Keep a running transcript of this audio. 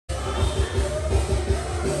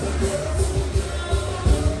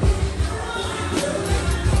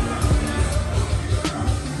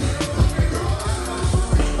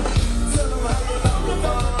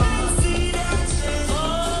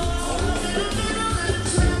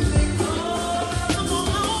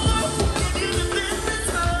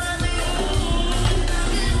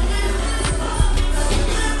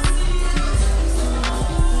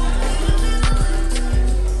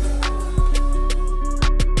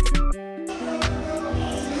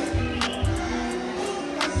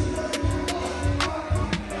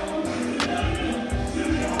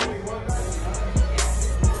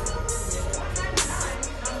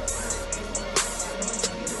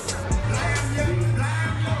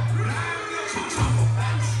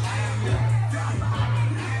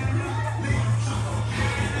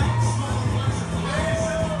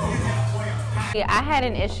Yeah, I had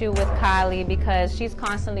an issue with Kylie because she's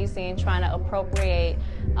constantly seen trying to appropriate,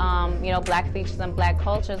 black features and black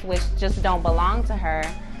cultures, which just don't belong to her.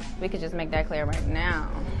 We could just make that clear right now.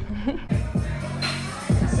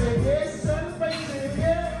 Say yes, celebration,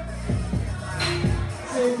 yeah.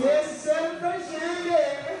 Say yes, celebration,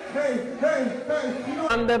 yeah. Hey, hey,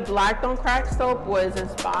 hey. The Black Don't Crack soap was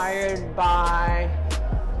inspired by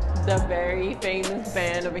the very famous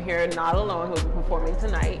band over here, Not Alone, who's performing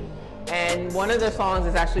tonight. And one of their songs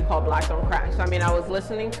is actually called Black Don't Crack. So I mean, I was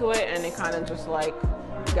listening to it and it kind of just like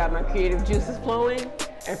got my creative juices flowing.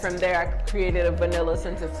 And from there, I created a vanilla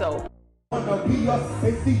scented soap. They see us,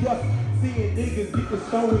 seeing niggas get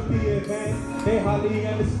the show with the advance. They hardly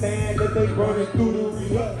understand that they running through the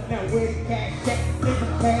real. Now where the cash at,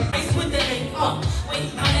 niggas cash. Ice with the link up,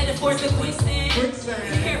 wait, I'm at the force of quicksand.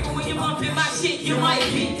 Be careful when you're bumping my shit, you might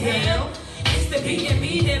be down. It's the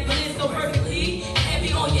B&B that blends so perfectly.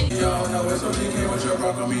 Heavy on your... Yo, no, it's okay with your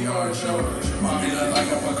rock on me hard show. Mommy look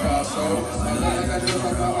like a Picasso. I look like I do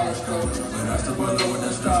like an art coach. And I still below with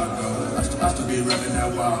the stock though. I still be running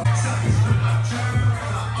that wild.